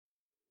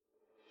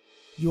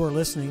You are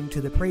listening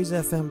to the Praise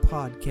FM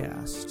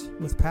podcast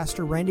with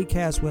Pastor Randy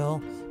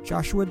Caswell,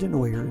 Joshua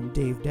Denoyer, and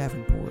Dave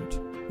Davenport.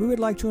 We would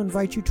like to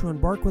invite you to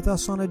embark with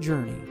us on a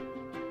journey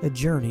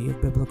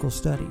of biblical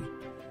study.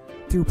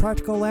 Through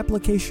practical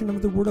application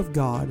of the Word of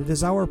God, it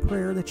is our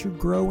prayer that you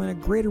grow in a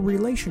greater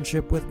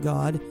relationship with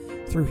God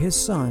through His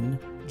Son,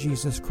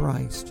 Jesus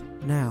Christ.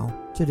 Now,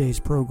 today's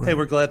program. Hey,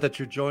 we're glad that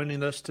you're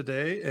joining us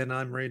today, and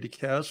I'm Randy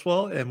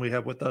Caswell, and we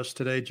have with us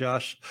today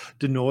Josh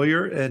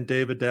Denoyer and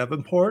David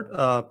Davenport,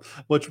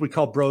 which we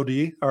call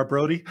Brody,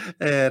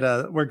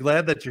 and we're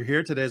glad that you're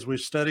here today as we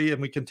study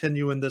and we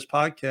continue in this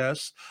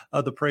podcast,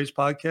 the Praise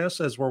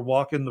Podcast, as we're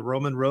walking the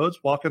Roman roads,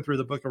 walking through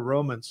the book of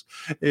Romans.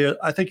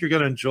 I think you're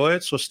going to enjoy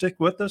it, so stick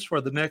with us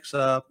for the next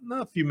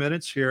few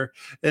minutes here,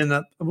 and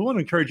we want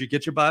to encourage you,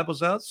 get your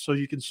Bibles out so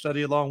you can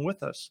study along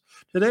with us.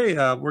 Today,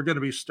 we're going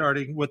to be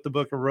starting with the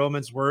book of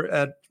Romans. We're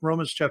at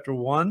Romans chapter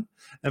 1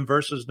 and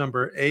verses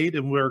number 8,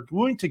 and we're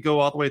going to go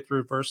all the way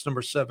through verse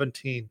number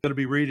 17. I'm going to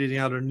be reading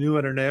out a New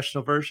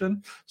International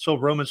Version. So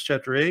Romans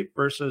chapter 1,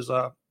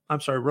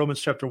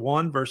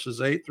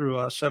 verses 8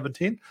 through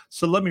 17.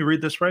 So let me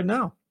read this right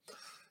now.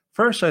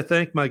 First, I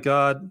thank my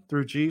God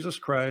through Jesus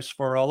Christ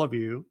for all of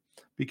you,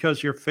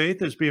 because your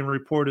faith is being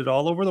reported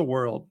all over the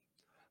world.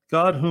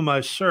 God, whom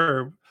I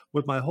serve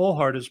with my whole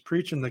heart, is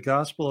preaching the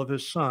gospel of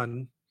his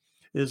Son,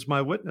 is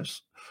my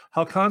witness.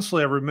 How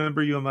constantly I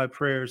remember you in my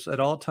prayers at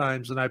all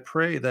times, and I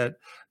pray that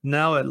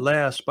now at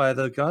last, by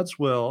the God's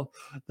will,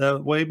 the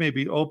way may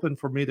be open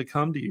for me to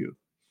come to you.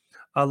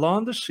 I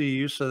long to see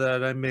you so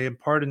that I may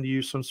impart into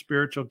you some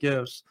spiritual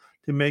gifts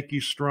to make you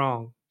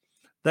strong.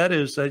 That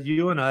is, that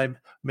you and I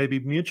may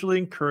be mutually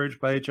encouraged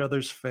by each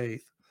other's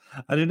faith.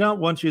 I do not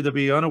want you to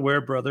be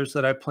unaware, brothers,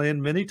 that I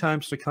planned many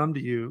times to come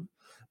to you,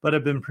 but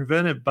have been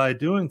prevented by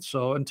doing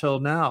so until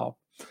now,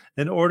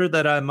 in order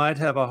that I might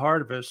have a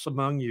harvest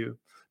among you,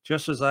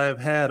 just as I have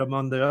had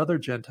among the other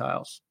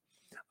Gentiles.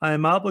 I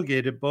am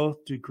obligated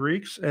both to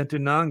Greeks and to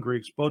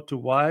non-Greeks, both to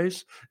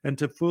wise and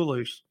to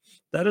foolish.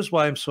 That is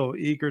why I'm so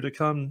eager to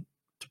come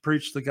to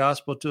preach the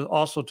gospel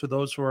also to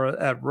those who are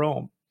at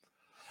Rome.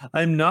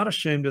 I am not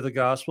ashamed of the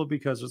gospel,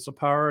 because it's the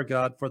power of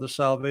God for the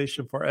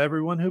salvation for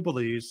everyone who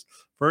believes,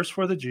 first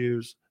for the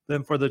Jews,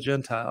 then for the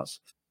Gentiles.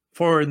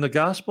 For in the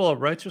gospel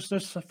of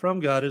righteousness from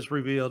God is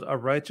revealed, a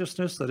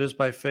righteousness that is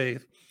by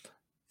faith,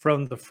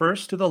 from the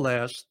first to the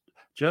last,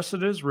 just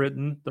as it is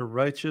written, the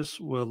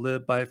righteous will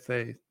live by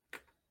faith.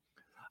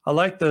 I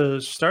like to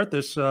start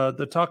this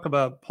to talk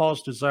about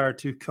Paul's desire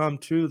to come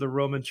to the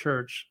Roman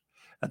church.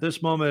 At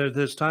this moment, at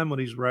this time when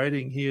he's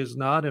writing, he is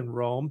not in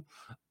Rome.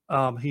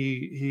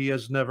 He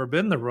has never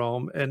been to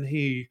Rome, and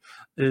he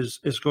is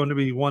going to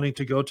be wanting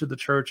to go to the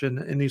church,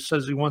 and he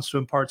says he wants to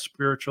impart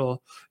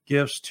spiritual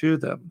gifts to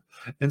them.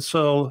 And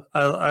so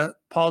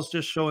Paul's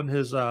just showing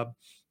his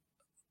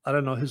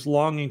his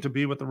longing to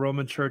be with the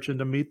Roman church and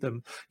to meet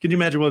them. Can you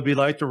imagine what it'd be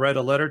like to write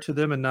a letter to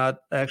them and not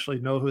actually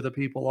know who the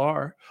people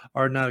are,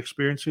 or not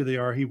experience who they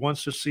are? He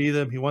wants to see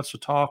them, he wants to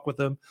talk with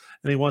them,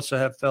 and he wants to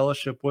have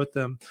fellowship with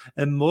them.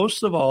 And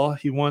most of all,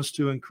 he wants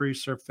to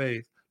increase their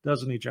faith,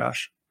 doesn't he,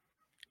 Josh?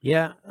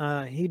 Yeah,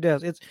 he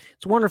does. It's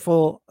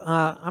wonderful.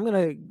 I'm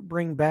going to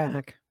bring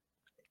back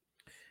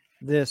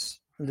this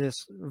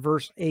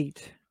verse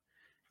 8.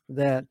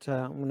 That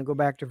I'm going to go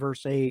back to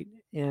verse 8,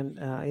 and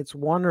it's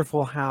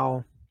wonderful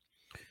how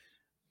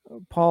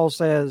Paul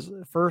says,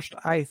 "First,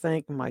 I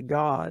thank my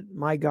God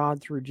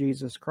through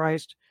Jesus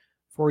Christ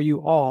for you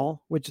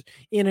all," which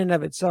in and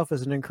of itself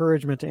is an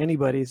encouragement to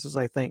anybody. He says,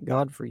 "I thank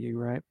God for you,"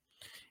 right?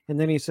 And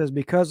then he says,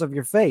 because of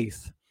your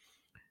faith,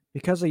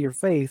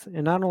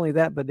 and not only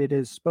that, but it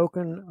is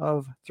spoken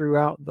of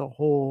throughout the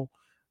whole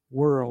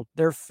world.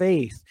 Their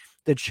faith,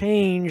 the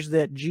change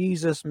that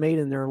Jesus made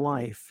in their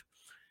life,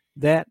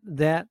 that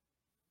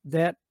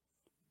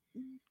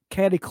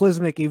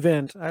cataclysmic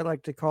event, I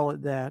like to call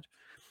it that,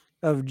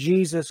 of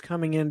Jesus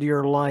coming into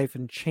your life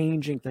and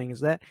changing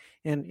things, that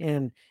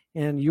and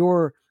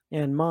your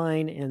and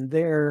mine and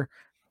their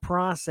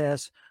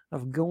process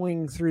of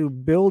going through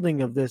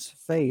building of this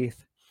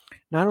faith.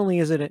 Not only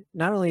is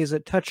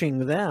it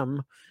touching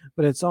them,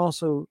 but it's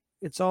also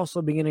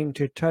beginning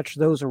to touch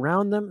those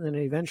around them, and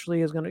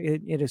eventually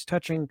it is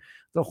touching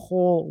the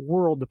whole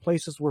world, the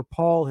places where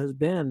Paul has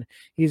been.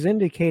 He's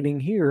indicating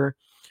here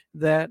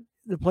that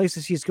the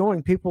places he's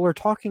going, people are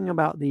talking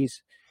about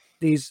these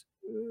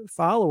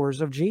followers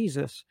of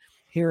Jesus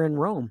here in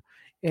Rome,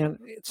 and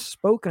it's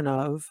spoken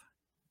of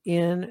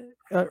in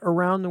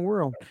around the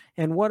world.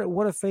 And what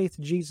a faith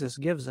Jesus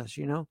gives us.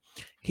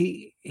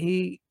 He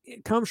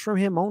it comes from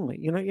him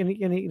only. And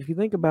if you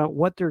think about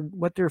what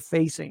they're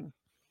facing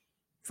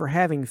for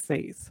having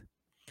faith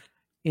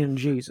in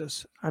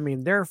Jesus, I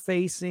mean, they're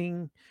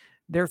facing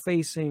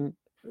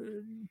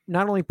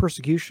not only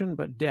persecution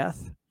but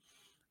death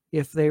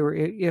if the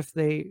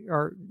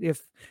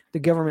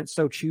government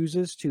so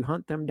chooses to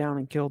hunt them down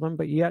and kill them.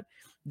 But yet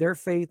their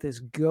faith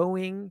is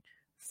going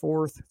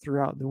forth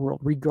throughout the world,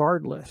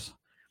 regardless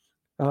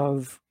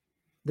of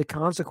the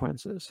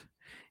consequences.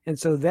 And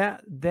so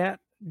that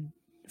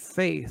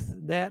faith,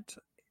 that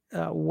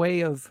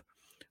way of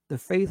the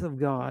faith of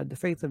God, the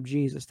faith of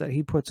Jesus that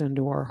he puts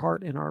into our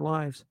heart and our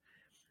lives,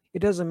 it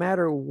doesn't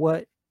matter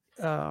what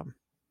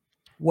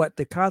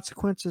the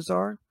consequences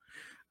are.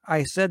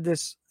 I said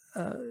this,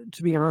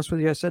 to be honest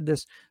with you, I said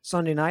this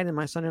Sunday night in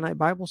my Sunday night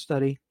Bible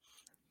study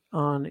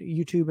on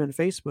YouTube and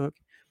Facebook,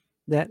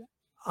 that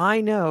I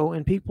know,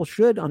 and people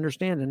should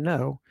understand and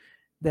know,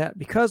 that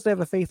because they have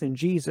a faith in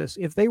Jesus,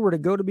 if they were to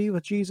go to be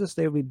with Jesus,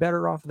 they would be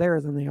better off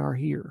there than they are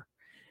here.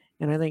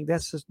 And I think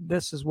this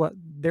is what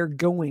they're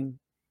going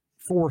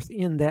forth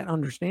in, that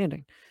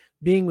understanding.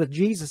 Being with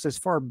Jesus is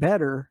far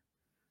better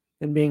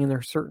than being in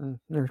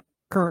their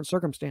current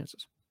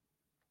circumstances.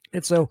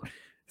 And so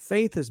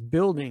faith is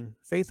building.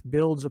 Faith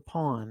builds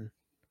upon,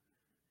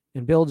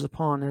 and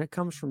it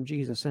comes from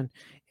Jesus. And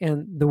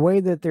the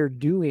way that they're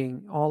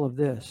doing all of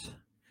this,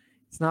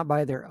 it's not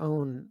by their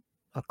own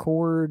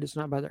accord. It's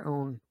not by their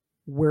own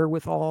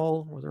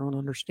wherewithal or their own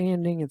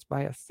understanding. It's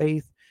by a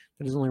faith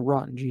that is only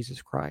wrought in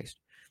Jesus Christ.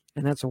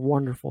 And that's a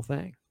wonderful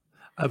thing.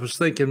 I was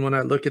thinking when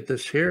I look at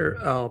this here,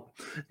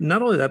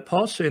 not only that,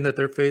 Paul's saying that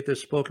their faith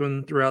is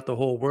spoken throughout the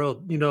whole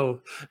world. You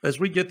know, as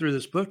we get through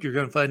this book, you're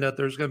going to find out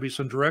there's going to be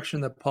some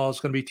direction that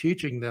Paul's going to be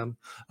teaching them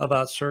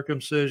about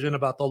circumcision,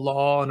 about the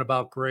law, and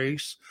about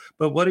grace.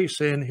 But what he's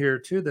saying here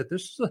too, that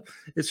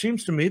it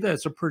seems to me that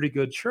it's a pretty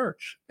good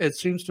church. It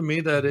seems to me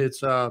that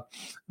it's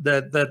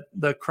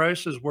that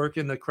Christ is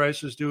working, that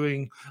Christ is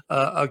doing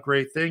a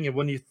great thing. And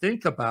when you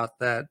think about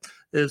that,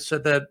 it's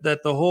that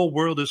the whole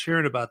world is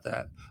hearing about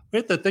that. We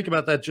have to think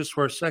about that just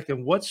for a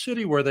second. What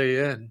city were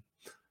they in?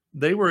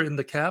 They were in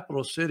the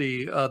capital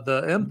city of the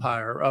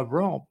empire of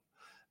Rome.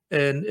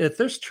 And if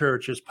this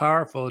church is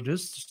powerful,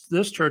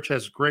 this church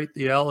has great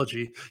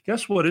theology,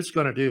 guess what it's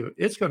going to do?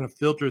 It's going to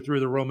filter through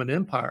the Roman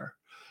Empire.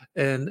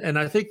 And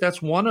I think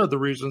that's one of the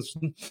reasons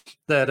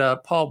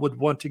that Paul would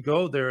want to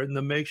go there, and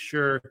to make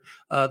sure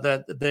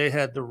that they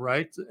had the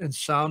right and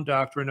sound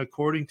doctrine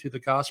according to the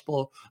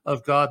gospel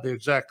of God, the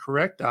exact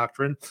correct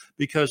doctrine.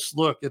 Because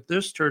look, if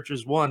this church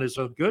is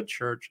a good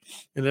church,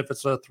 and if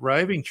it's a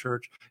thriving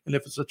church, and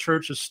if it's a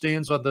church that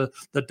stands on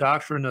the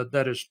doctrine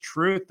that is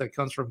truth that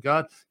comes from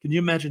God, can you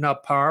imagine how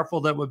powerful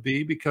that would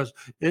be? Because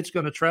it's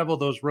going to travel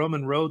those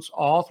Roman roads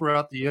all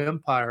throughout the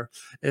empire.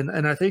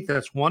 And I think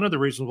that's one of the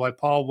reasons why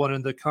Paul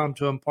wanted to come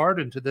to impart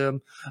into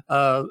them.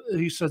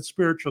 He said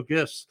spiritual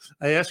gifts.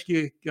 I asked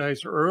you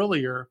guys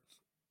earlier,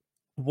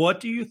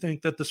 what do you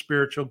think that the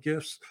spiritual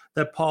gifts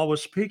that Paul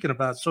was speaking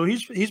about? So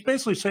he's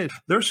basically saying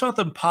there's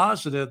something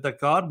positive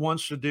that God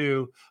wants to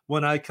do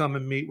when I come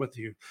and meet with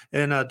you.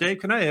 And Dave,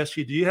 can I ask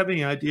you, do you have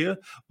any idea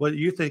what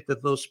you think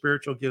that those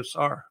spiritual gifts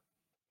are?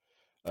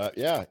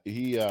 Yeah,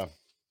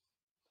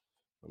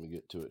 let me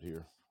get to it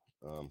here.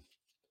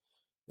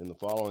 In the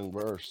following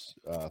verse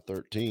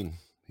 13,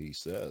 he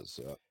says,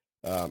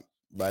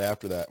 right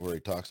after that, where he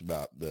talks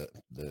about the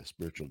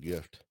spiritual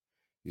gift,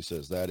 he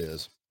says, that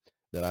is,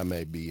 that I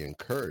may be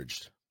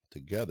encouraged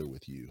together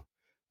with you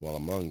while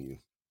among you,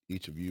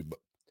 each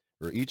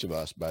of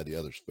us by the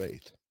other's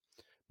faith,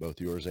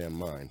 both yours and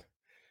mine.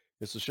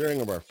 It's the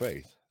sharing of our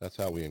faith. That's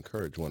how we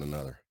encourage one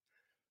another.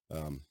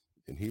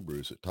 In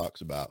Hebrews, it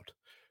talks about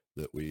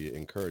that we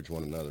encourage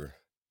one another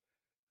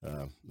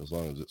as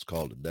long as it's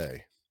called a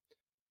day.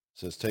 It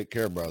says, take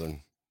care,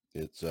 brethren.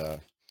 It's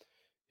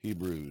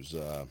Hebrews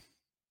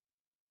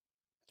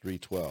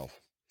 3:12. It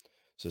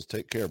says,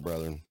 take care,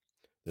 brethren,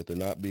 that there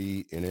not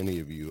be in any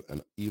of you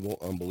an evil,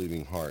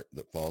 unbelieving heart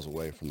that falls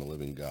away from the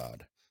living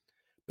God,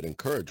 but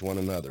encourage one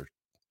another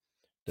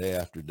day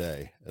after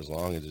day, as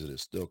long as it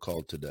is still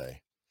called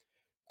today.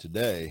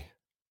 Today,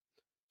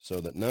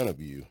 so that none of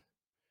you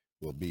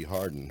will be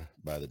hardened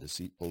by the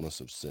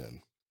deceitfulness of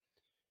sin.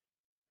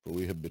 For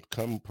we have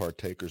become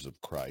partakers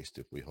of Christ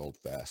if we hold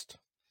fast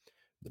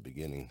the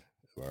beginning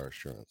of our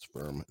assurance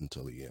firm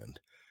until the end.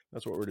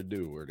 That's what we're to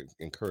do. We're to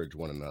encourage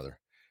one another.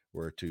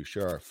 We're to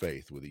share our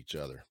faith with each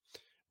other.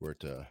 We're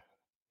to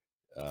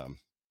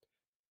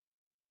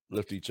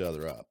lift each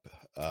other up.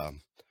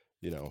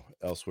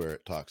 Elsewhere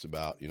it talks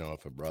about, if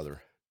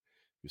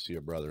you see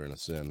a brother in a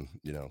sin,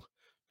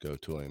 go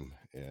to him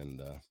and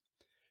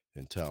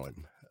tell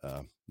him.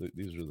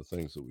 These are the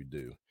things that we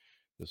do.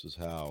 This is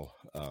how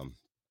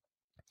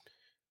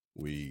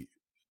we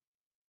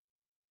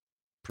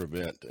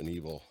prevent an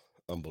evil,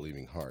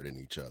 unbelieving heart in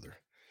each other,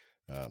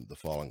 the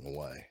falling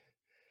away.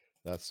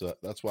 That's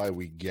why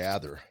we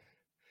gather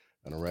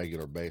on a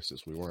regular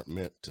basis. We weren't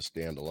meant to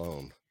stand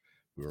alone.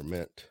 We're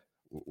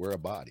a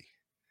body.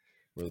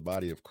 We're the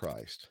body of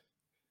Christ.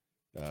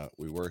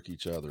 We work with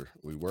each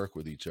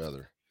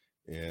other,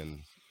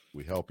 and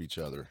we help each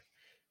other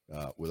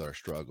with our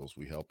struggles.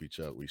 We help each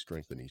other. We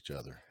strengthen each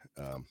other.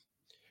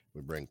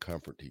 We bring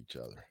comfort to each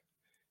other.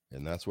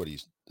 And that's what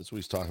he's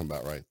talking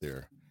about right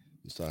there.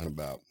 He's talking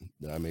about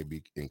that I may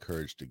be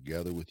encouraged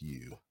together with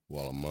you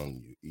while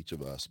among you, each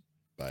of us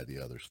by the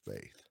other's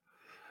faith.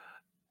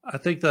 I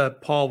think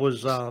that Paul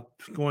was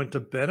going to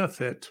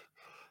benefit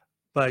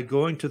by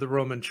going to the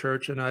Roman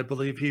church, and I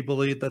believe he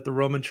believed that the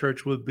Roman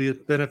church would be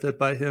benefit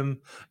by him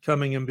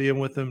coming and being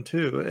with them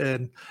too.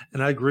 And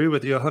I agree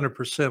with you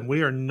 100%.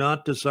 We are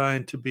not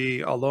designed to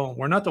be alone.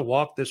 We're not to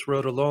walk this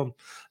road alone.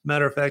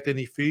 Matter of fact, in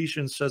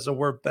Ephesians says that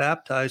we're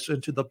baptized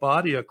into the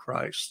body of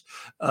Christ.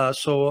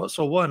 So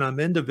one, I'm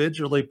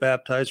individually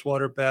baptized,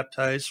 water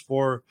baptized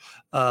for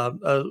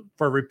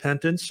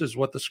repentance, is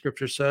what the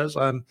scripture says.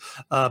 I'm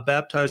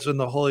baptized in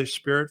the Holy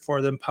Spirit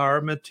for the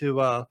empowerment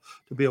to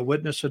be a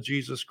witness of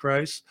Jesus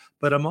Christ,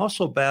 but I'm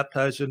also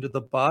baptized into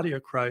the body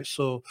of Christ.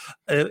 So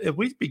if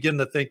we begin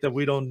to think that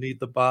we don't need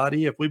the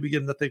body, if we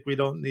begin to think we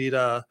don't need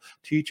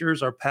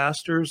teachers or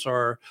pastors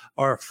or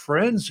our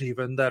friends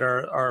even that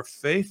are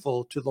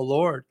faithful to the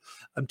Lord,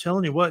 I'm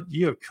telling you what,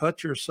 you have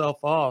cut yourself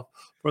off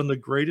from the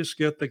greatest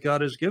gift that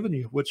God has given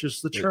you, which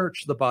is the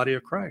church, the body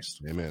of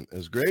Christ. Amen.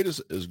 As great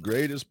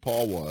as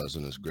Paul was,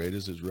 and as great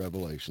as his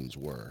revelations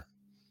were,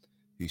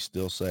 he's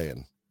still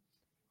saying,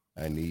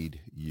 I need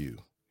you.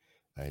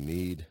 I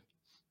need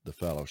the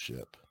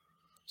fellowship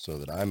so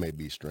that I may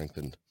be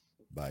strengthened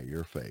by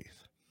your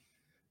faith.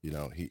 You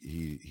know,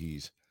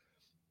 he's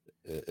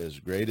as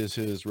great as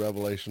his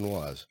revelation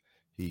was,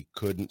 he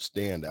couldn't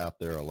stand out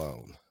there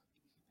alone.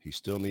 He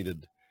still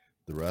needed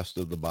the rest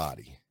of the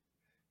body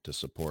to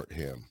support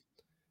him,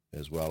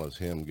 as well as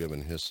him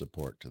giving his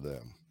support to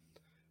them.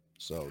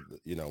 So,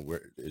 you know,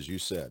 as you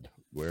said,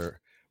 we're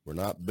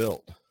not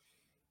built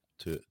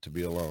to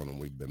be alone, and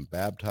we've been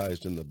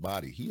baptized in the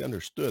body. He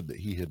understood that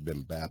he had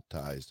been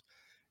baptized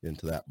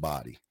into that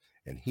body,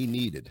 and he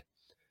needed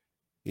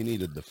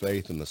the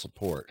faith and the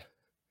support,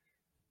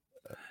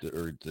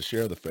 to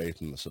share the faith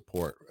and the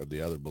support of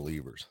the other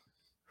believers.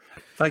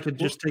 If I could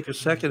just take a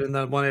second, and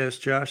I want to ask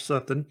Josh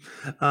something.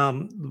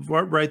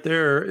 Right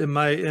there in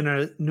my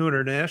New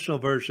International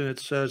Version, it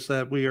says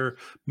that we are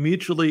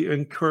mutually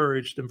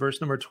encouraged in verse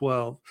number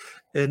 12.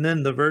 And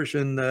then the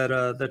version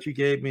that you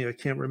gave me, I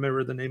can't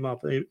remember the name of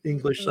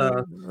English.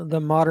 The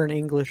Modern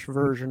English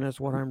Version is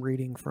what I'm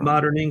reading from.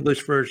 Modern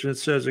English Version, it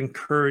says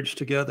encouraged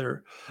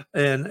together.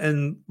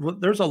 And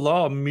there's a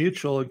law of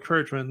mutual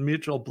encouragement,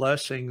 mutual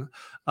blessing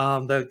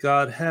that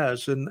God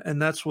has.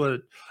 And that's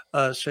what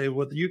say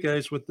with you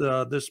guys with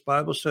this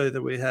Bible study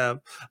that we have.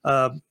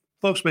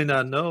 Folks may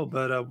not know,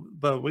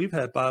 but we've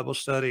had Bible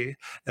study,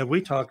 and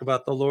we talk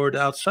about the Lord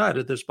outside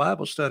of this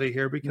Bible study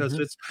here because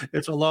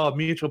it's a law of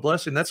mutual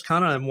blessing. That's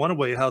kind of in one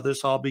way how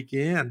this all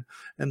began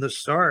in the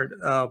start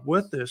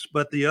with this.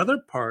 But the other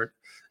part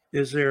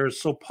is there.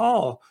 So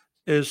Paul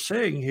is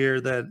saying here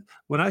that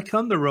when I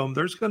come to Rome,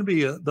 there's going to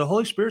be the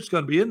Holy Spirit's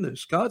going to be in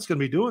this. God's going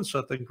to be doing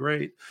something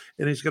great,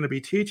 and he's going to be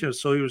teaching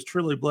us. So he was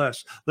truly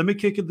blessed. Let me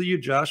kick it to you,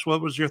 Josh.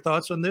 What was your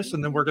thoughts on this?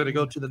 And then we're going to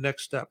go to the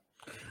next step.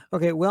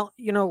 Okay. Well,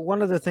 you know,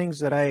 one of the things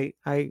that I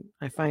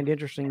find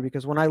interesting,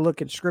 because when I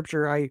look at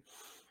scripture,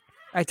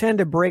 I tend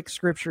to break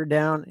scripture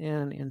down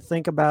and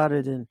think about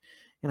it. And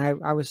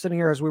I was sitting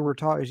here as we were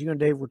talking, as you and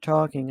Dave were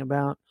talking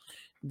about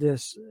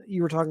this,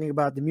 you were talking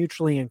about the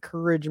mutually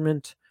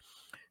encouragement,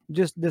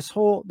 just this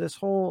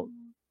whole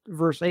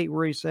verse 8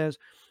 where he says,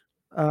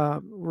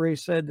 where he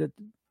said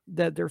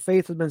that their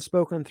faith has been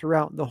spoken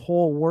throughout the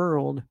whole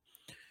world.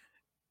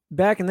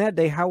 Back in that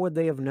day, how would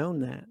they have known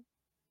that?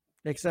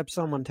 Except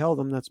someone tell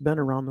them that's been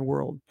around the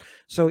world.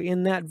 So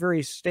in that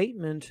very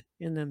statement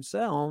in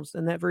themselves,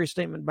 and that very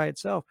statement by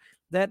itself,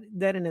 that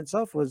in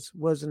itself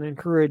was an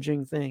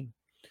encouraging thing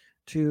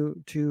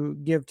to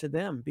give to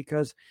them,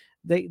 because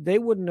they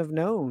wouldn't have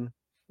known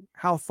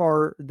how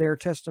far their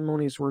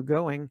testimonies were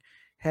going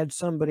had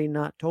somebody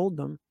not told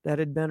them that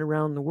had been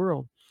around the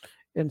world.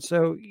 And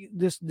so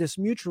this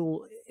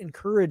mutual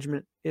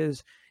encouragement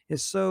is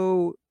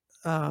so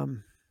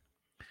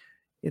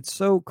it's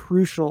so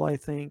crucial,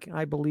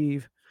 I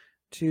believe,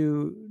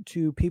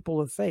 to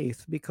people of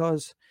faith,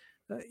 because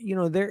you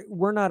know,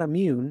 we're not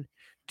immune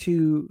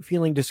to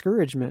feeling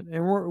discouragement,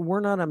 and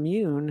we're not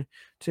immune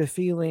to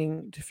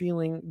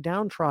feeling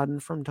downtrodden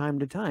from time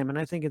to time. And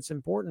I think it's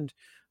important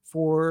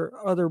for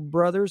other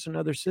brothers and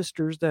other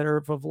sisters that are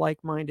of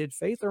like-minded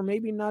faith, or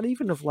maybe not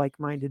even of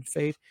like-minded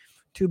faith,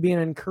 to be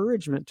an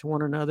encouragement to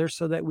one another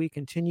so that we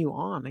continue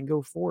on and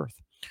go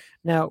forth.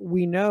 Now,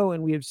 we know,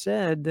 and we have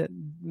said that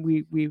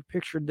we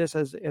pictured this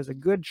as a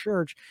good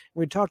church.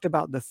 We talked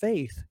about the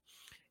faith.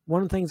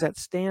 One of the things that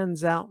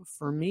stands out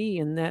for me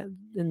in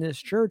this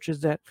church is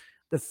that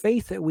the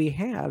faith that we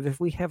have, if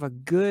we have a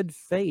good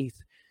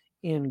faith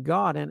in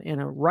God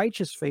and a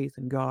righteous faith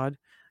in God,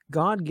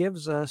 God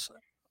gives us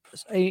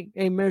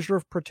a measure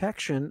of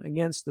protection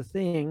against the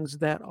things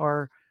that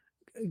are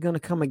going to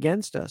come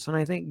against us. And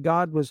I think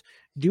God was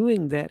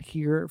doing that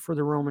here for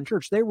the Roman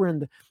church. They were in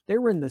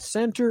the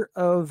center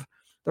of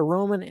the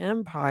Roman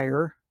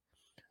Empire,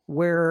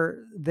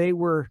 where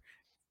you're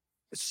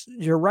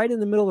right in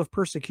the middle of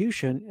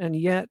persecution, and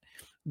yet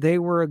they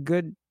were a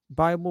good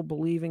Bible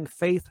believing,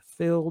 faith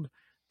filled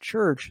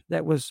church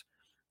that was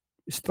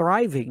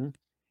thriving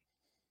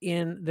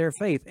in their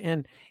faith.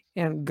 And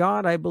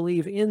God, I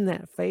believe, in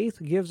that faith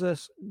gave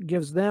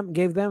them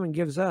and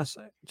gives us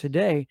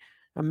today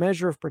a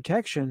measure of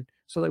protection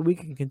so that we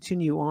can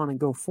continue on and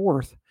go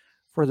forth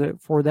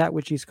for that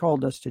which he's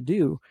called us to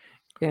do.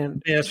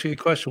 And Let me ask you a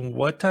question.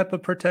 What type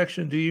of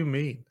protection do you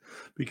mean?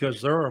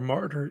 Because there are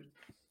martyrs,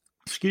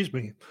 excuse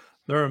me,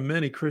 there are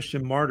many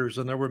Christian martyrs,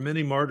 and there were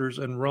many martyrs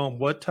in Rome.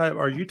 What type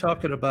are you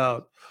talking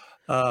about?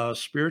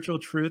 Spiritual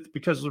truth?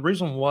 Because the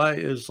reason why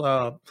is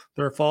there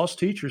are false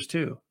teachers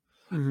too.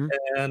 mhm,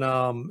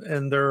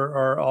 And there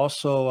are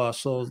also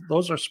so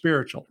those are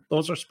spiritual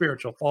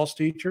false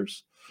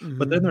teachers,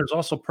 but then mhm. there's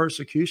also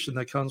persecution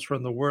that comes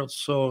from the world.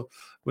 So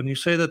when you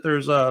say that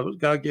there's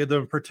God gave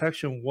them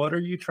protection, what are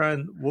you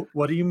trying,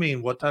 what do you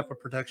mean? What type of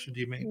protection do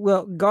you mean?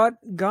 Well,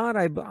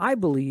 I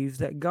believe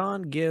that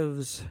God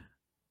gives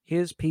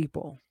his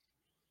people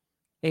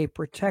a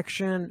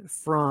protection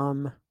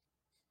from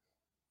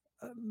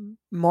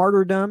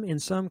martyrdom in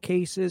some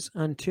cases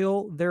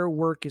until their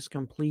work is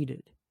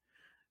completed.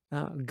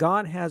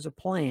 God has a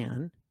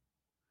plan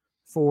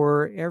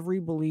for every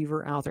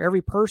believer out there,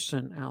 every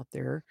person out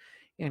there,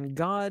 and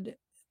God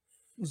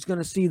is going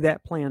to see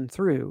that plan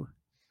through.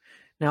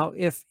 Now,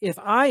 if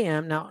I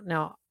am now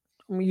I'm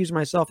going to use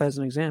myself as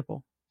an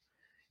example.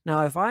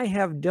 Now, if I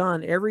have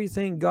done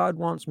everything God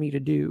wants me to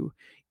do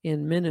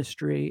in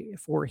ministry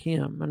for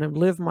him, and I've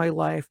lived my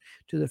life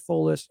to the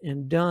fullest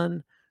and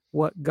done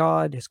what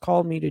God has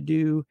called me to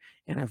do,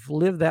 and I've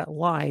lived that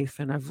life,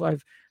 and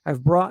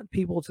I've brought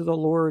people to the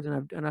Lord,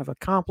 and I've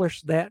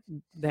accomplished that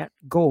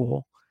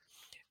goal,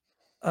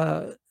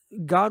 uh,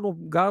 God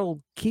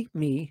will keep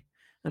me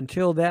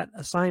until that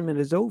assignment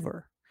is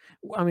over.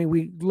 I mean,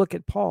 we look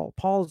at Paul.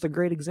 Paul is a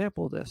great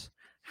example of this.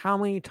 How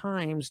many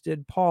times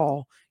did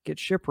Paul get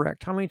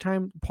shipwrecked? How many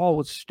times Paul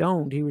was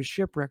stoned? He was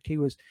shipwrecked. He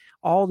was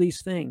all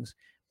these things.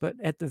 But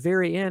at the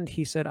very end,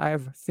 he said,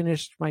 "I've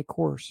finished my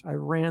course. I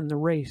ran the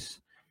race."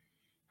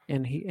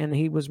 And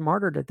he was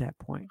martyred at that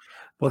point.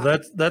 Well,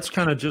 that's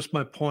kind of just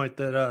my point,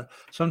 that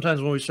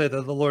sometimes when we say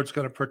that the Lord's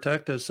going to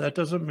protect us, that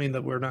doesn't mean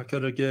that we're not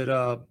going to get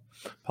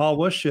Paul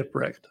was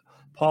shipwrecked.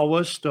 Paul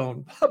was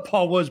stoned.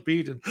 Paul was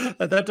beaten.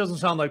 That doesn't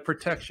sound like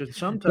protection. But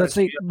Sometimes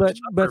see, we have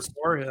to but suffer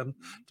for him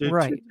to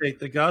right. take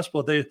the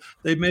gospel. They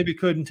maybe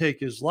couldn't take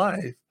his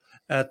life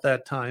at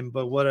that time,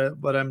 but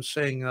what I'm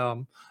saying,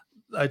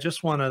 I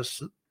just want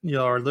us,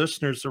 our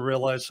listeners, to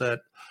realize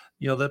that,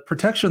 the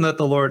protection that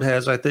the Lord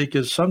has, I think,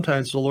 is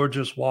sometimes the Lord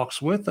just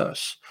walks with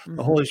us. The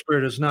Mhm. Holy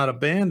Spirit has not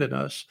abandoned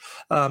us.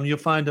 You'll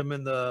find him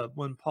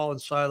when Paul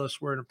and Silas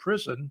were in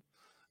prison,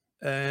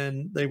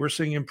 and they were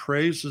singing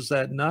praises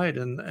that night,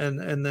 and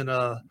then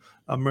a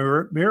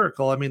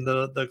miracle. I mean,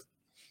 the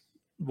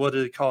what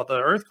did he call it?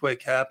 The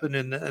earthquake happened,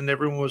 and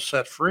everyone was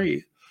set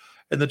free.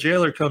 And the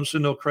jailer comes to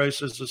know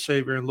Christ as the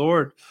Savior and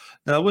Lord.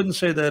 Now, I wouldn't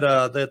say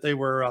that they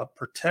were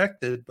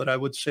protected, but I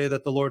would say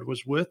that the Lord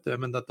was with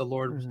them, and that the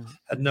Lord Mhm.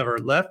 had never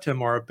left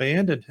him or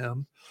abandoned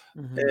him.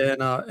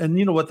 Mhm. And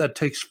you know what? That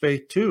takes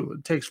faith too.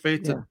 It takes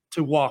faith Yeah.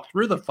 to walk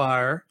through the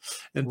fire,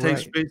 and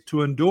takes Right. faith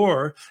to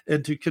endure,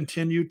 and to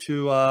continue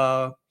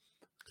to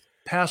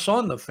pass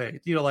on the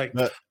faith. Like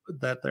But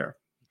that there.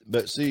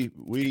 see,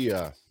 we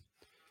help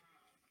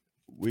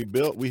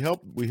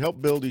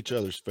build each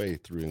other's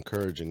faith through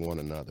encouraging one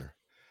another.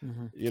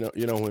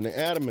 Mhm. When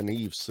Adam and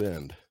Eve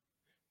sinned,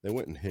 they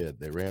went and hid.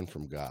 They ran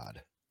from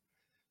God.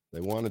 They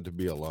wanted to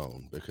be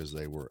alone because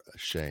they were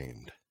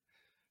ashamed.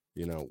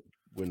 When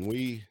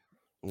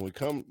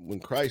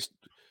Christ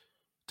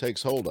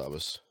takes hold of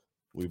us,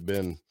 we've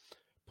been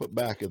put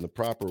back in the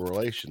proper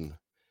relation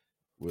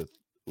with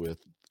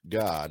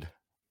God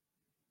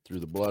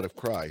through the blood of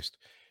Christ.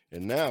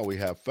 And now we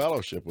have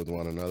fellowship with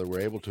one another.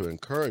 We're able to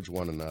encourage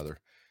one another.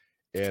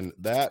 And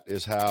that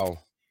is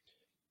how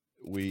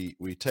we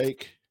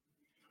take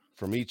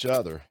from each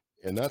other.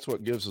 And that's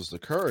what gives us the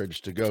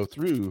courage to go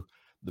through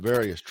the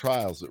various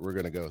trials that we're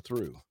going to go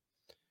through.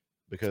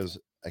 Because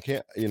I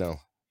can't,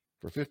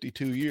 for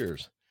 52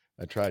 years,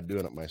 I tried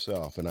doing it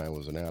myself, and I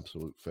was an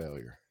absolute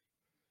failure.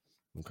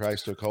 When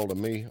Christ took hold of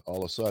me,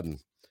 all of a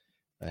sudden,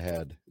 I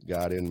had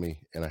God in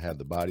me, and I had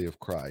the body of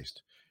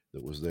Christ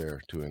that was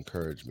there to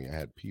encourage me. I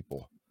had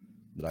people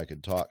that I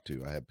could talk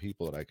to. I had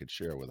people that I could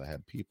share with. I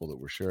had people that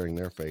were sharing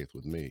their faith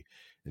with me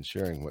and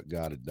sharing what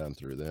God had done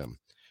through them.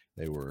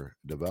 They were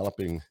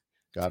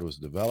God was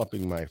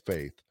developing my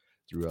faith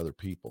through other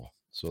people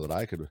so that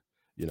I could,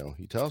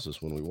 he tells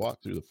us when we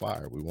walk through the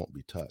fire, we won't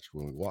be touched.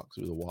 When we walk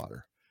through the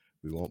water,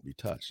 we won't be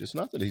touched. It's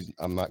not that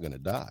I'm not going to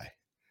die.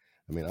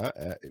 I mean,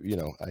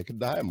 I could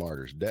die a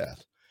martyr's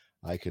death.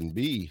 I can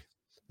be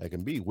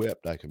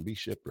whipped. I can be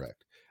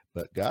shipwrecked,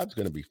 but God's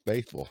going to be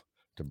faithful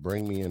to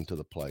bring me into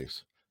the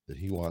place that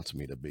he wants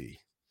me to be.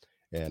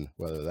 And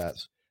whether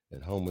that's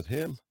at home with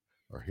him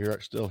or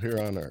still here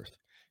on earth,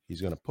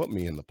 he's going to put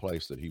me in the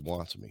place that he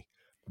wants me.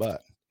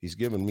 But he's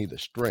given me the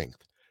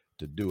strength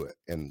to do it.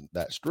 And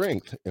that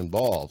strength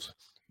involves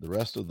the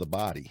rest of the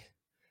body,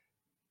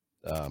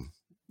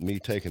 me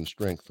taking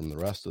strength from the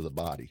rest of the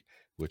body,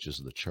 which is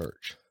the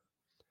church,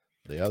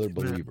 the other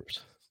believers.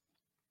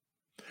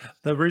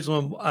 The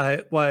reason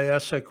why I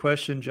asked that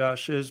question,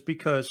 Josh, is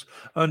because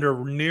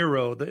under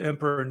Nero, the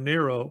Emperor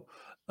Nero,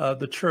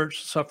 the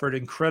church suffered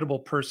incredible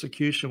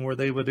persecution where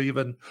they would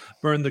even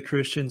burn the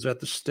Christians at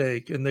the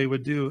stake, and they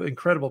would do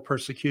incredible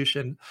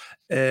persecution.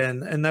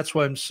 And that's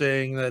why I'm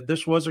saying that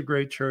this was a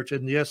great church.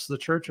 And yes, the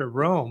Church of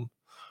Rome,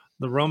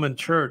 the Roman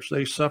Church,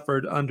 they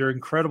suffered under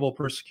incredible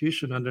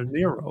persecution under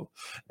Nero.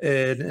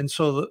 And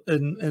so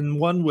in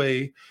one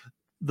way,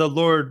 the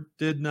Lord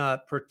did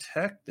not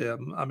protect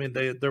them. I mean,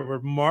 there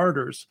were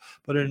martyrs,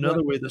 but in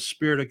another way, the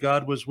Spirit of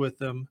God was with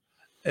them.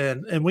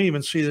 And we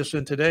even see this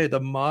in today, the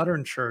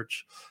modern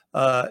church.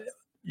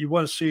 You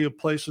want to see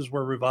places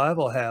where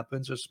revival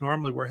happens. It's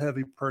normally where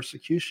heavy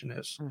persecution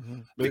is.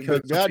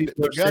 Because God did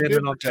protect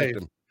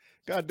them.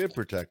 God did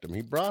protect them.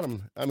 He brought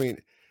them. I mean,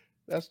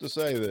 that's to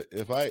say that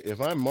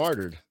if I'm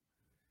martyred,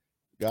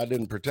 God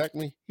didn't protect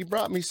me. He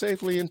brought me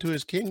safely into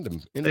his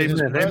kingdom.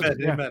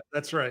 Amen.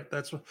 That's right.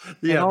 That's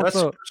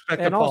the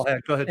perspective Paul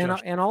had. Go ahead,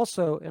 Josh. And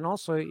also,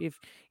 if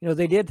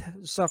they did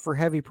suffer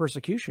heavy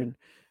persecution,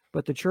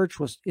 but the church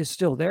was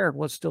still there.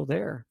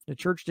 The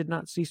church did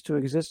not cease to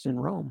exist in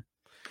Rome.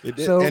 It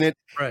did, and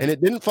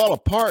it didn't fall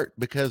apart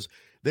because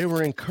they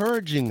were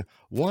encouraging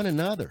one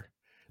another.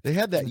 They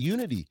had that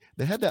unity.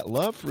 They had that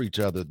love for each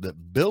other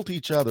that built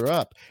each other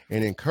up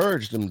and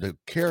encouraged them to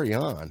carry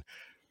on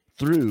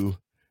through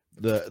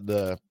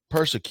the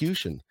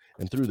persecution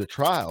and through the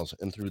trials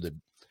and through the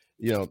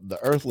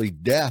earthly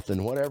death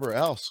and whatever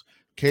else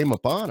came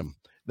upon them.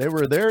 They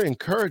were there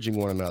encouraging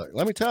one another.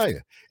 Let me tell you,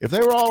 if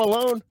they were all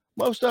alone,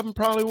 most of them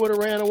probably would have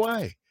ran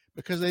away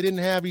because they didn't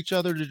have each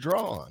other to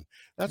draw on.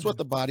 That's what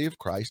the body of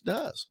Christ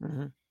does.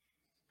 And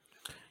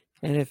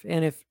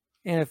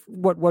if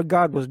what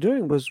God was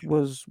doing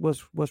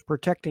was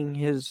protecting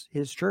his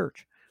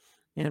church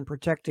and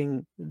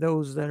protecting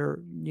those that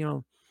are,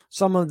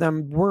 some of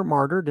them were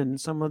martyred and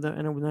some of them,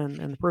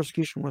 and the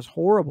persecution was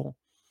horrible,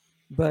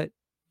 but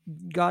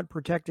God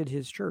protected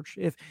his church.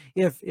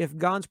 If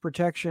God's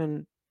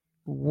protection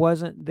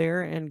wasn't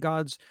there and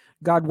God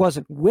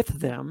wasn't with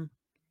them,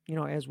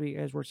 as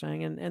we're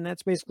saying, and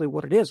that's basically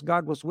what it is.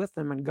 God was with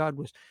them, and God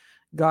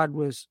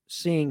was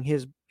seeing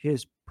his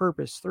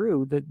purpose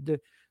through.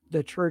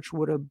 The church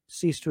would have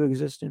ceased to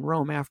exist in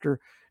Rome after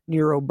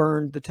Nero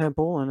burned the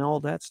temple and all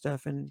that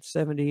stuff in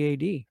 70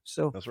 AD.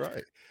 So that's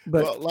right.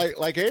 But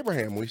like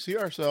Abraham, we see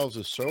ourselves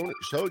as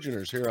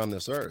sojourners here on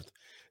this earth.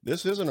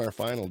 This isn't our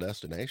final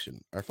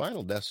destination. Our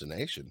final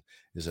destination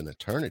is an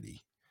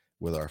eternity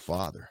with our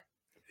Father.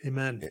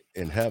 Amen.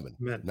 In heaven.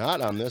 Amen. Not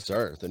on this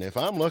earth. And if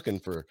I'm looking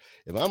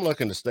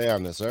to stay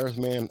on this earth,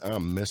 man,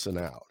 I'm missing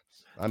out.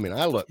 I mean,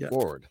 I look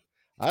forward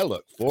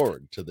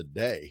to the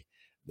day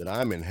that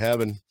I'm in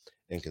heaven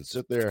and can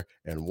sit there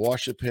and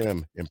worship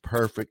him in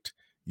perfect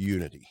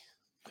unity.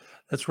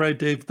 That's right,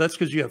 Dave. That's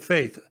because you have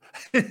faith,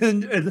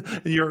 and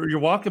you're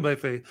walking by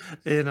faith.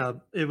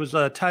 And it was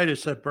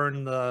Titus that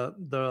burned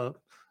the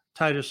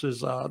Titus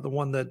is the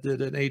one that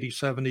did in AD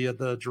 70 at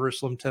the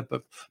Jerusalem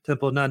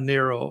temple, not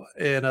Nero,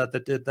 and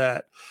that did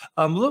that.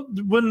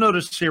 We'll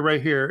notice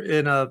right here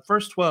in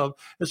verse 12,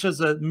 it says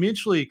that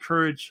mutually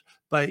encouraged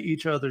by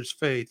each other's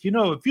faith.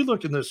 If you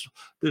look in this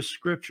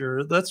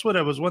scripture, that's what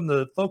I was wanting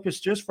to focus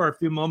just for a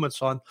few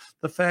moments on,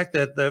 the fact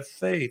that the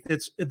faith,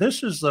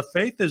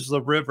 faith is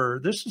the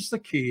river. This is the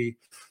key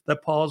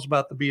that Paul's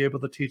about to be able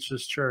to teach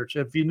this church.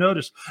 If you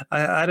notice,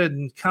 I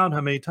didn't count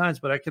how many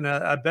times, but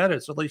I bet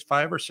it's at least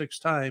 5 or 6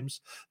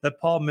 times that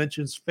Paul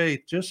mentions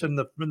faith just in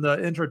the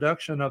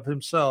introduction of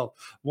himself.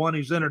 One,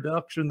 his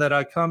introduction that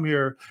I come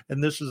here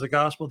and this is the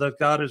gospel that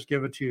God has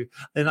given to you,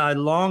 and I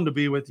long to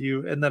be with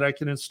you, and that I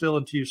can instill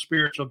into you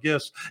spiritual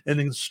gifts and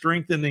in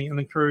strengthening and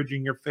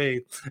encouraging your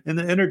faith. In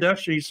the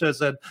introduction, he says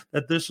that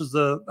this is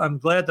I'm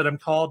glad that I'm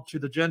called to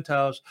the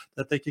Gentiles,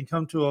 that they can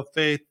come to a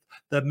faith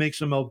that makes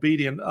them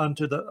obedient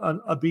unto the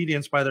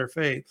obedience by their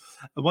faith.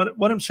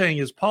 What I'm saying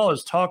is Paul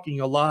is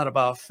talking a lot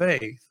about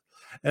faith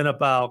and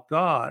about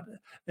God,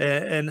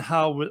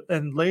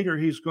 and later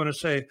he's going to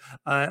say,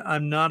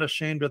 I'm not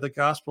ashamed of the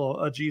gospel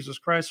of Jesus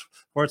Christ,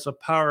 for it's a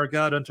power of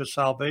God unto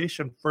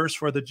salvation, first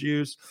for the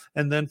Jews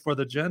and then for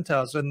the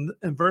Gentiles. And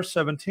in verse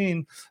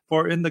 17,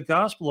 for in the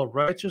gospel of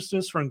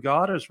righteousness from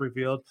God is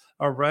revealed,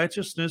 a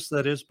righteousness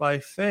that is by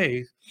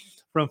faith,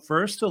 from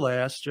first to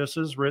last, just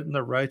as written,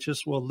 the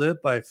righteous will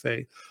live by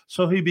faith.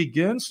 So he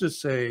begins to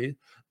say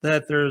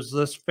that there's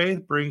this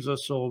faith brings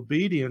us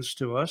obedience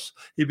to us.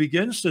 He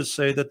begins to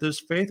say that this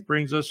faith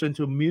brings us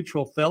into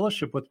mutual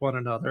fellowship with one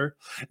another.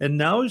 And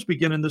now he's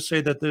beginning to say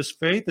that this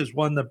faith is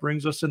one that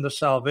brings us into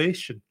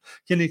salvation.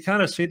 Can you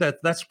kind of see that?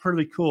 That's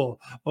pretty cool.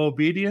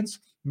 Obedience,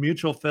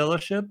 mutual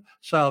fellowship,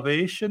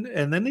 salvation,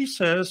 and then he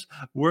says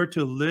we're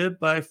to live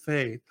by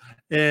faith.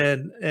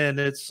 And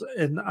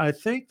I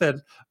think that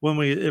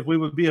if we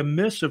would be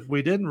amiss if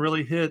we didn't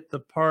really hit the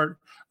part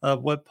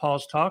of what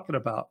Paul's talking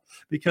about,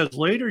 because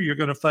later you're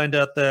going to find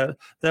out that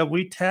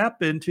we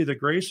tap into the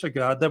grace of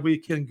God, that we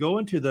can go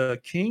into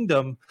the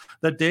kingdom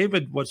that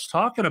David was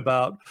talking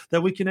about,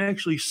 that we can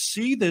actually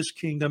see this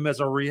kingdom as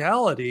a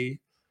reality.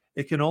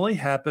 It can only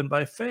happen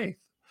by faith.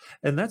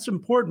 And that's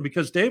important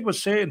because Dave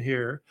was saying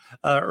here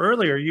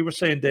earlier, you were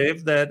saying,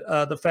 Dave, that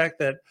the fact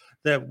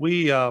that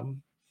we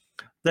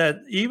that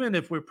even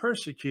if we're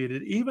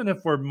persecuted, even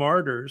if we're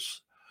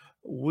martyrs,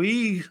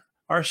 we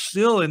are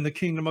still in the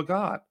kingdom of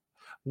God.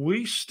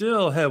 We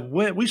still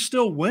win. We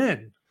still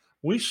win.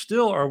 We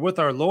still are with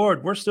our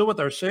Lord. We're still with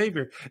our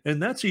Savior, and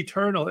that's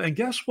eternal. And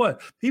guess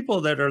what?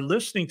 People that are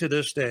listening to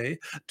this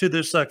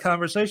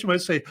conversation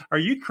might say, "Are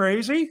you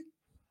crazy?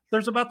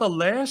 There's about the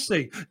last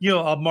thing.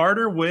 A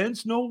martyr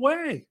wins? No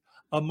way.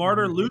 A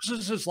martyr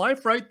loses his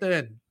life right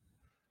then."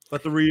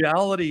 But the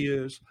reality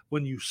is,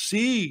 when you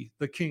see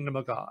the kingdom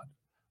of God,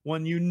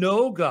 when you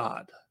know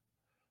God,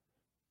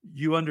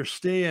 you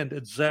understand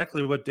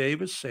exactly what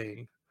David's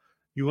saying.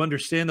 You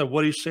understand that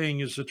what he's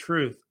saying is the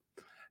truth.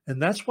 And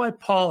that's why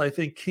Paul, I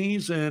think,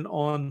 keys in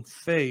on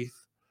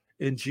faith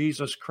in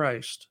Jesus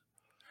Christ.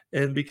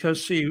 And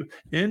because, see,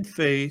 in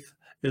faith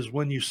is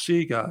when you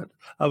see God.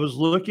 I was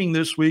looking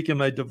this week in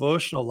my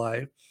devotional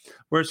life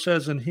where it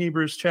says in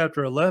Hebrews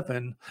chapter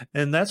 11,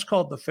 and that's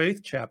called the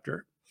faith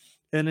chapter.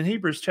 And in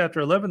Hebrews chapter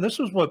 11, this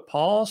is what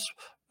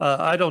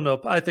I don't know,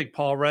 I think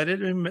Paul read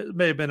it. It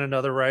may have been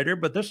another writer,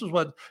 but this is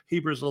what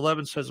Hebrews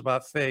 11 says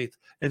about faith,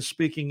 and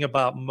speaking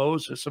about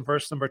Moses in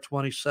verse number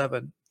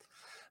 27.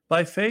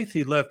 By faith,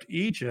 he left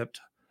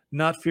Egypt,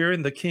 not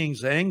fearing the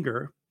king's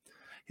anger.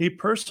 He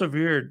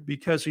persevered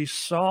because he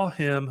saw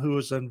him who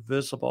was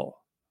invisible.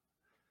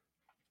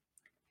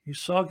 He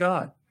saw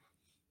God.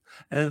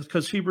 And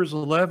because Hebrews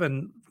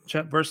 11,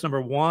 verse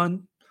number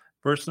 1,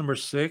 verse number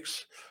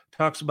 6,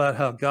 talks about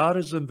how God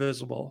is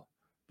invisible.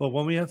 But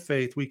when we have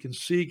faith, we can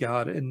see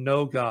God and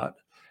know God.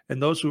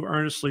 And those who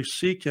earnestly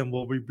seek him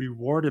will be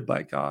rewarded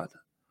by God.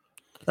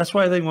 That's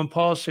why I think when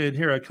Paul's saying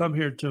here, I come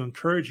here to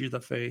encourage you the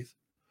faith,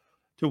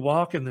 to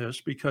walk in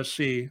this, because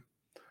see,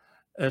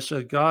 as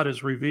God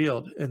is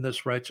revealed in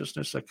this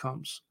righteousness that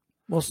comes.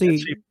 Well,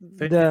 see,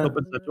 faith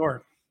opens the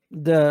door.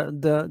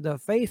 The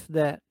faith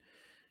that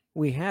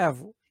we have,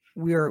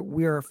 we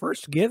are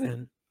first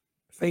given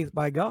faith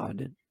by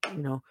God.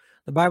 And,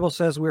 the Bible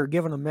says we are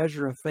given a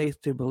measure of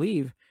faith to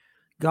believe.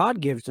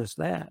 God gives us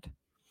that.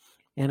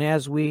 And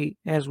as we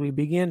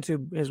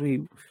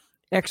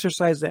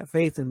exercise that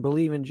faith and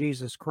believe in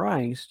Jesus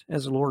Christ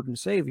as Lord and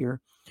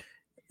Savior,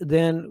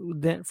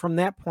 then from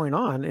that point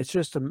on, it's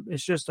just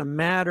a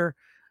matter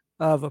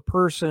of a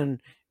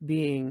person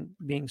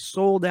being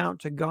sold out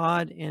to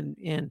God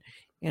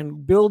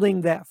and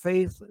building that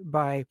faith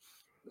by,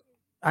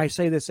 I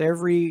say this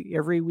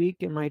every week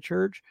in my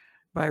church,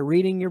 by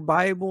reading your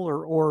Bible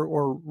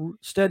or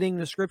studying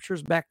the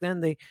scriptures. Back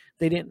then they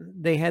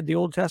had the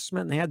Old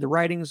Testament and they had the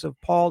writings of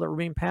Paul that were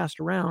being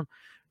passed around.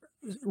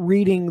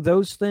 Reading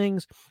those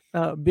things,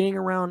 being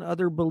around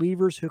other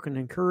believers who can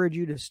encourage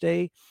you to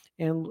stay,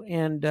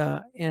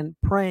 and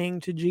praying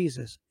to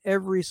Jesus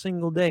every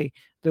single day.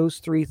 Those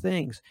three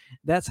things.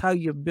 That's how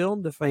you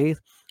build the faith,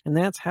 and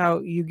that's how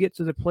you get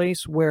to the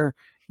place where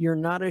you're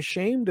not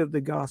ashamed of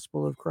the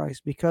gospel of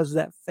Christ, because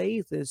that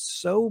faith is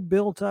so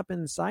built up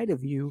inside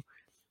of you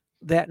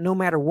that no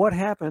matter what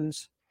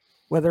happens,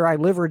 whether I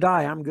live or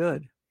die, I'm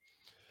good.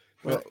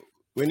 Well,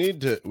 we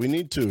need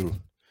to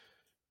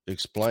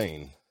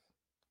explain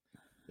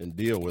and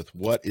deal with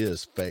what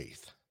is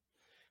faith.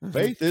 Mm-hmm.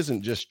 Faith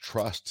isn't just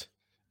trust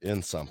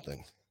in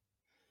something.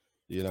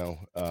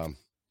 The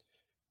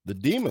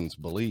demons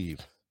believe,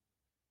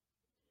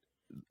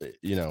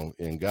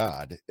 in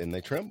God, and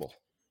they tremble,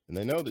 and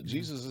they know that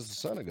Jesus is the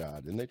Son of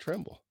God, and they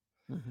tremble.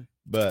 Mm-hmm.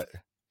 But,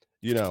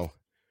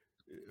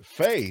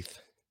 faith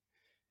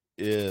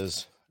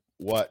is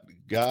what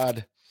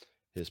God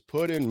has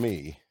put in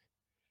me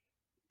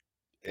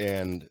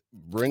and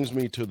brings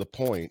me to the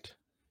point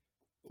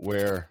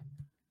where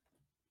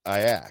I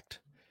act.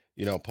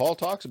 Paul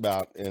talks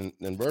about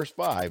in verse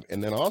 5,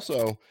 and then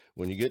also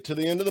when you get to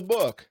the end of the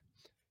book,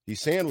 he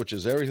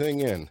sandwiches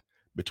everything in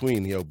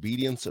between the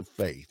obedience of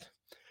faith.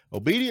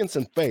 Obedience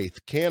and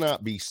faith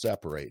cannot be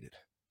separated.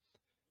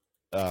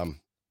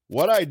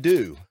 What I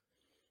do,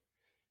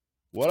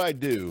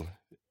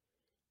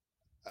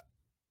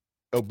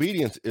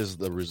 obedience is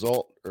the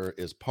result, or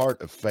is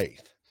part of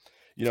faith.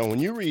 When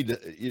you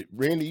read,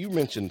 Randy, you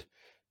mentioned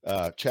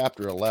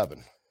chapter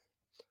 11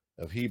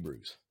 of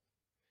Hebrews.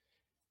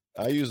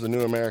 I use the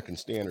New American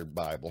Standard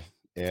Bible,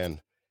 and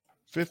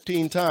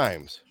 15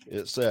 times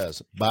it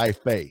says by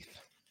faith,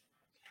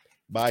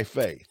 by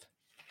faith.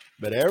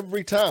 But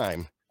every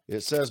time it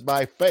says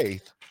by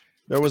faith,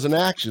 there was an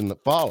action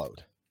that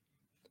followed.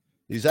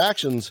 These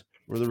actions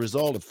were the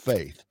result of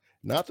faith,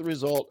 not the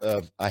result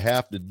of I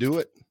have to do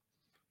it.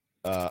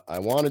 I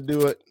want to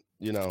do it.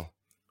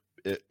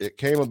 It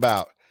came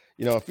about.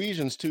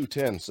 Ephesians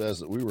 2:10 says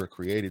that we were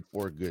created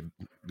for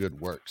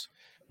good works,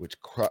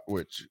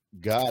 which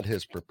God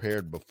has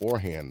prepared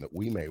beforehand that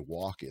we may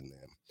walk in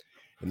them.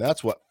 And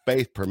that's what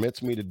faith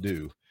permits me to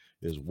do,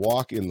 is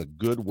walk in the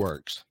good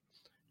works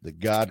that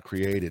God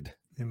created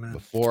Amen.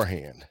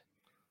 Beforehand.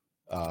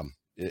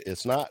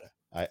 It's not,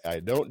 I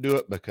don't do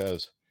it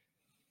because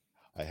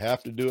I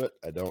have to do it.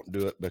 I don't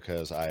do it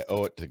because I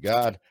owe it to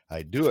God.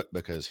 I do it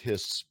because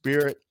his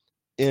Spirit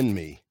in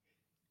me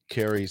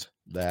carries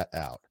that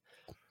out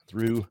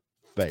through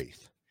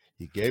faith.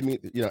 He gave me,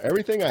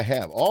 everything I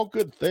have, all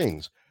good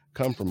things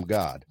come from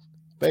God.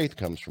 Faith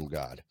comes from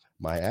God.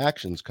 My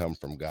actions come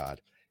from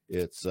God.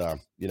 It's,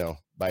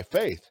 by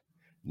faith,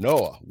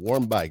 Noah,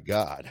 warned by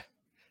God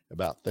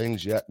about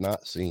things yet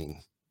not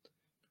seen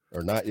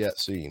or not yet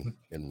seen.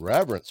 In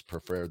reverence,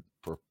 prepared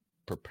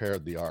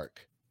the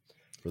ark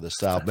for the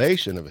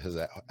salvation of his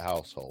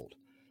household.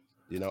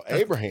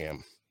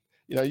 Abraham,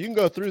 you can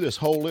go through this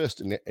whole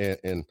list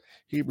in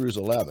Hebrews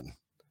 11,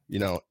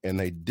 and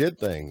they did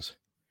things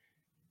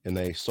and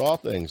they saw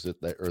things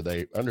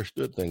they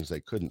understood things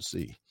they couldn't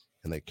see,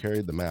 and they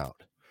carried them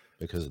out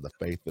because of the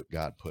faith that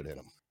God put in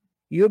them.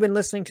 You have been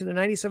listening to the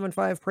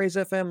 97.5 Praise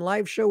FM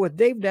live show with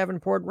Dave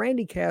Davenport,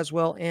 Randy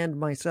Caswell, and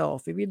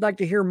myself. If you'd like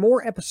to hear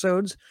more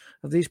episodes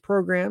of these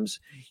programs,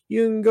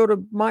 you can go to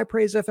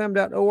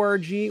mypraisefm.org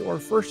or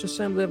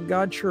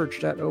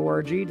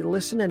firstassemblyofgodchurch.org to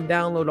listen and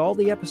download all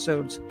the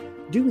episodes.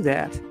 Do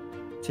that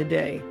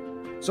today.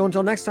 So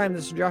until next time,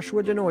 this is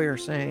Joshua Denoyer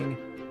saying,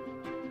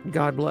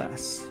 God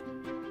bless.